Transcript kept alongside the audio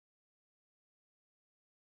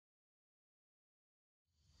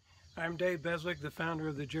I'm Dave Beswick, the founder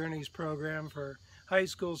of the Journeys program for high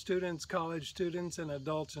school students, college students, and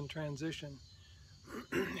adults in transition.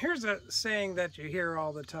 Here's a saying that you hear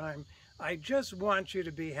all the time: I just want you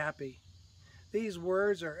to be happy. These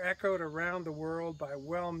words are echoed around the world by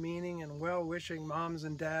well-meaning and well-wishing moms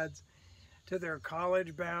and dads to their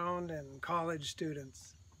college-bound and college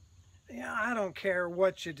students. Yeah, I don't care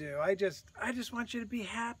what you do. I just want you to be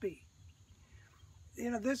happy.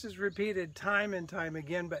 This is repeated time and time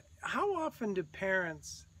again, but how often do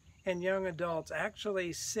parents and young adults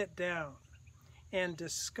actually sit down and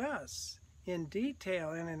discuss in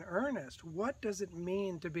detail and in earnest, what does it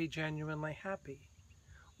mean to be genuinely happy?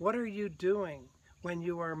 What are you doing when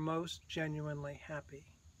you are most genuinely happy?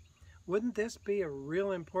 Wouldn't this be a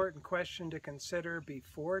real important question to consider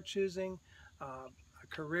before choosing a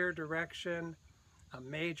career direction, a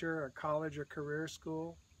major, a college or career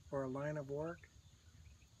school, or a line of work?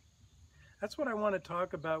 That's what I want to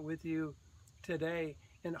talk about with you today,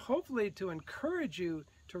 and hopefully to encourage you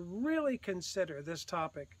to really consider this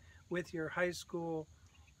topic with your high school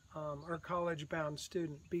or college-bound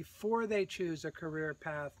student before they choose a career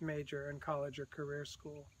path, major in college or career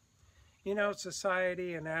school.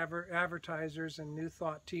 Society and advertisers and New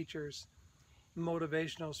Thought teachers,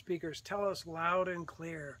 motivational speakers tell us loud and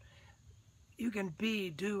clear, you can be,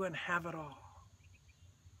 do, and have it all.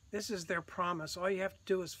 This is their promise. All you have to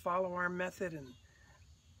do is follow our method and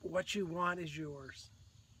what you want is yours.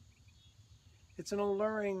 It's an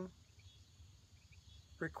alluring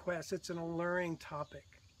request. It's an alluring topic.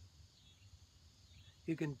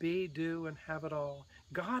 You can be, do, and have it all.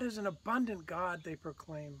 God is an abundant God, they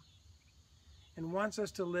proclaim, and wants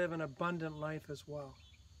us to live an abundant life as well.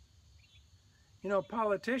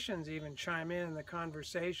 Politicians even chime in the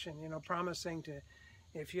conversation, promising to,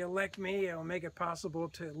 if you elect me, it'll make it possible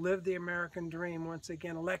to live the American dream once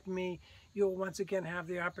again. Elect me, you'll once again have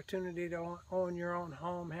the opportunity to own your own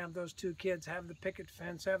home, have those 2 kids, have the picket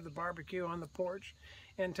fence, have the barbecue on the porch,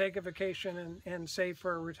 and take a vacation and save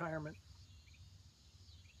for a retirement.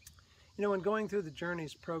 When going through the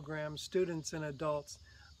Journeys program, students and adults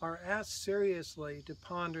are asked seriously to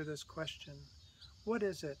ponder this question: what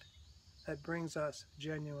is it that brings us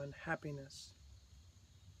genuine happiness?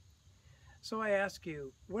 So I ask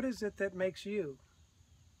you, what is it that makes you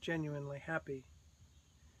genuinely happy?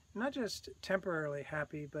 Not just temporarily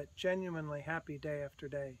happy, but genuinely happy day after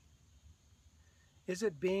day. Is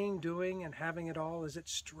it being, doing, and having it all? Is it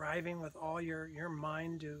striving with all your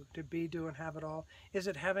mind to be, do, and have it all? Is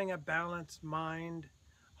it having a balanced mind,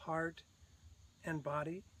 heart, and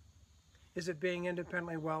body? Is it being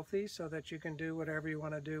independently wealthy so that you can do whatever you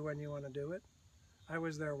want to do when you want to do it? I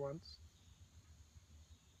was there once.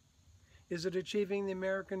 Is it achieving the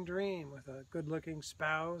American dream with a good-looking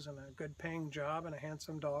spouse and a good-paying job and a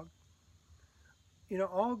handsome dog?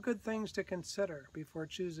 All good things to consider before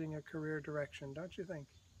choosing a career direction, don't you think?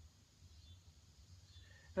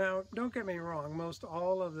 Now, don't get me wrong, most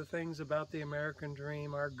all of the things about the American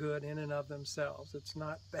dream are good in and of themselves. It's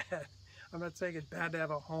not bad. I'm not saying it's bad to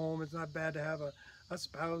have a home. It's not bad to have a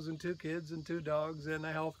spouse and 2 kids and 2 dogs and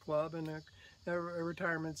a health club and a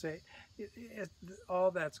retirement state.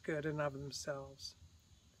 All that's good in and of themselves.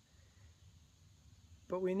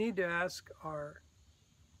 But we need to ask our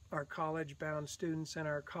college-bound students and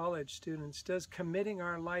our college students, does committing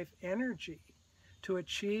our life energy to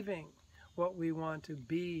achieving what we want to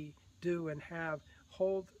be, do, and have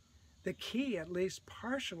hold the key, at least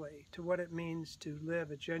partially, to what it means to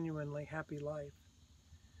live a genuinely happy life?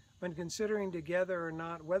 When considering together or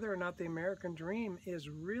not whether or not the American dream is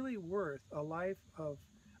really worth a life of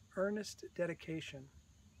earnest dedication.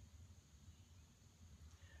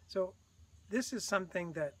 So this is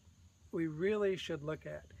something that we really should look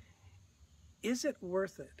at. Is it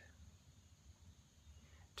worth it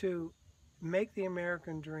to make the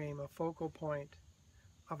American dream a focal point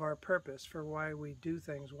of our purpose for why we do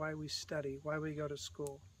things, why we study, why we go to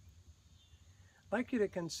school? I'd like you to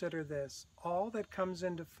consider this: all that comes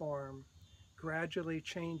into form gradually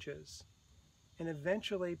changes and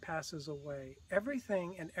eventually passes away.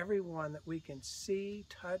 Everything and everyone that we can see,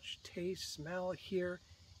 touch, taste, smell, hear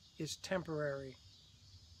is temporary.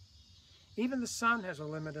 Even the sun has a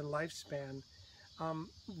limited lifespan.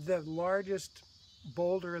 The largest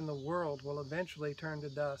boulder in the world will eventually turn to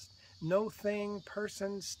dust. No thing,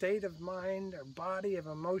 person, state of mind, or body of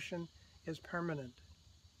emotion is permanent.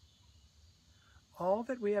 All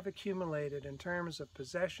that we have accumulated in terms of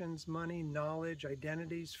possessions, money, knowledge,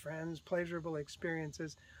 identities, friends, pleasurable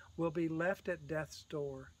experiences will be left at death's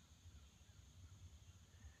door.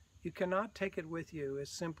 You cannot take it with you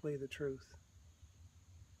is simply the truth.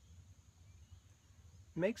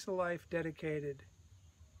 Makes a life dedicated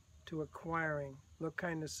to acquiring look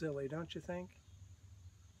kind of silly, don't you think?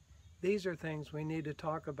 These are things we need to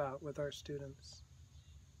talk about with our students.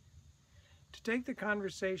 To take the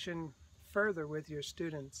conversation further with your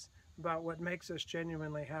students about what makes us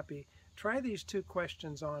genuinely happy, try these 2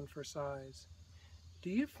 questions on for size. Do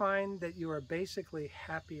you find that you are basically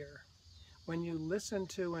happier when you listen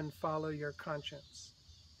to and follow your conscience?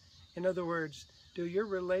 In other words, do your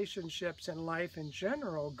relationships in life in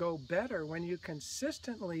general go better when you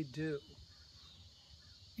consistently do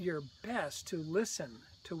your best to listen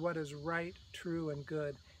to what is right, true, and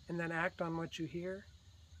good, and then act on what you hear?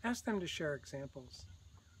 Ask them to share examples.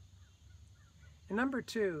 And number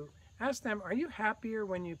 2, ask them, are you happier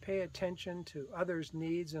when you pay attention to others'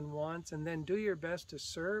 needs and wants and then do your best to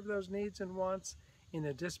serve those needs and wants in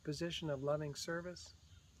a disposition of loving service?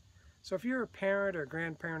 So if you're a parent or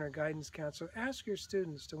grandparent or guidance counselor, ask your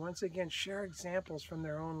students to once again share examples from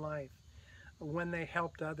their own life when they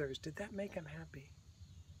helped others. Did that make them happy?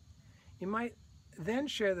 You might then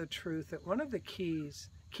share the truth that one of the key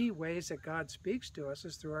ways that God speaks to us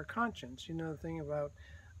is through our conscience. You know the thing about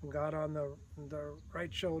God on the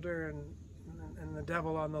right shoulder and the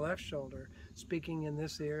devil on the left shoulder, speaking in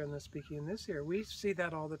this ear and then speaking in this ear. We see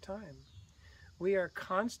that all the time. We are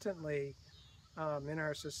constantly, in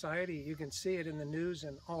our society, you can see it in the news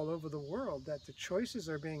and all over the world, that the choices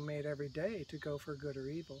are being made every day to go for good or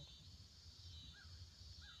evil.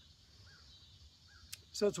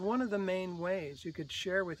 So it's one of the main ways you could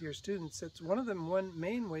share with your students. It's one of the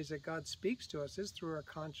main ways that God speaks to us is through our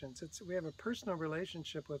conscience. We have a personal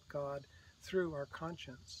relationship with God through our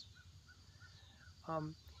conscience.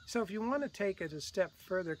 So if you want to take it a step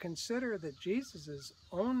further, consider that Jesus'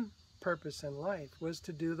 own purpose in life was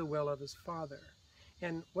to do the will of his Father.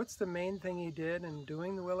 And what's the main thing he did in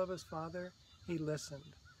doing the will of his Father? He listened.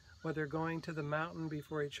 Whether going to the mountain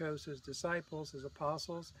before he chose his disciples, his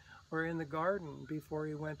apostles, or in the garden before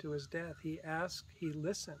he went to his death, he asked, he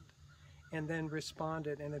listened, and then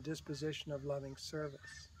responded in a disposition of loving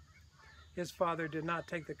service. His Father did not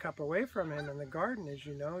take the cup away from him in the garden, as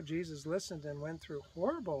you know. Jesus listened and went through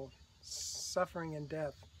horrible suffering and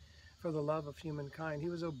death for the love of humankind. He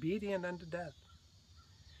was obedient unto death.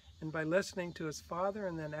 And by listening to his Father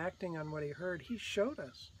and then acting on what he heard, he showed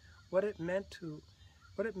us what it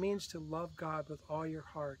means to love God with all your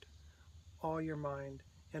heart, all your mind,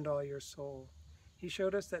 and all your soul. He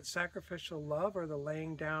showed us that sacrificial love, or the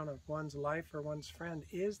laying down of one's life for one's friend,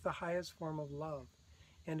 is the highest form of love,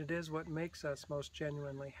 and it is what makes us most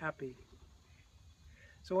genuinely happy.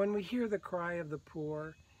 So when we hear the cry of the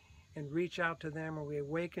poor and reach out to them, or we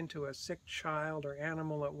awaken to a sick child or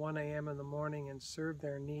animal at 1 a.m. in the morning and serve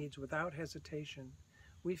their needs without hesitation,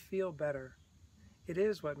 we feel better. It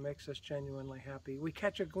is what makes us genuinely happy. We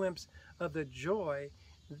catch a glimpse of the joy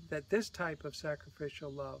that this type of sacrificial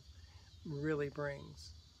love really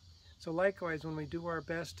brings. So likewise, when we do our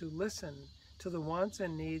best to listen to the wants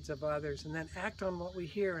and needs of others and then act on what we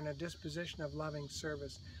hear in a disposition of loving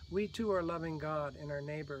service, we too are loving God and our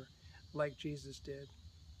neighbor like Jesus did.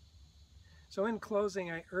 So in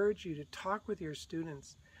closing, I urge you to talk with your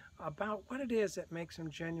students about what it is that makes them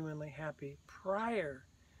genuinely happy prior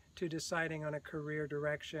to deciding on a career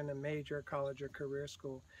direction, a major, college, or career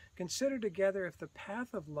school. Consider together if the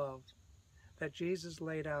path of love that Jesus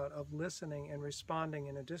laid out, of listening and responding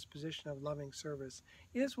in a disposition of loving service,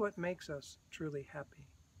 is what makes us truly happy.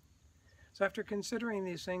 So after considering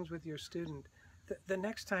these things with your student, the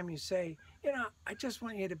next time you say, I just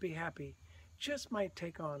want you to be happy, just might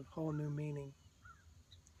take on whole new meaning.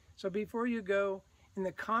 So before you go, in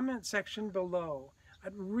the comment section below,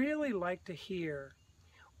 I'd really like to hear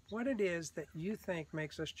what it is that you think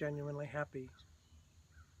makes us genuinely happy.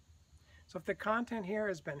 So if the content here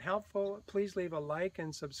has been helpful, please leave a like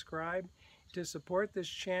and subscribe to support this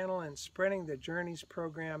channel and spreading the Journeys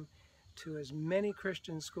program to as many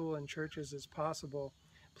Christian schools and churches as possible.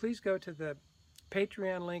 Please go to the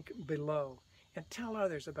Patreon link below and tell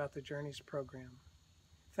others about the Journeys program.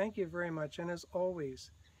 Thank you very much, and as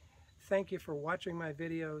always, thank you for watching my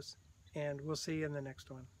videos, and we'll see you in the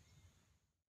next one.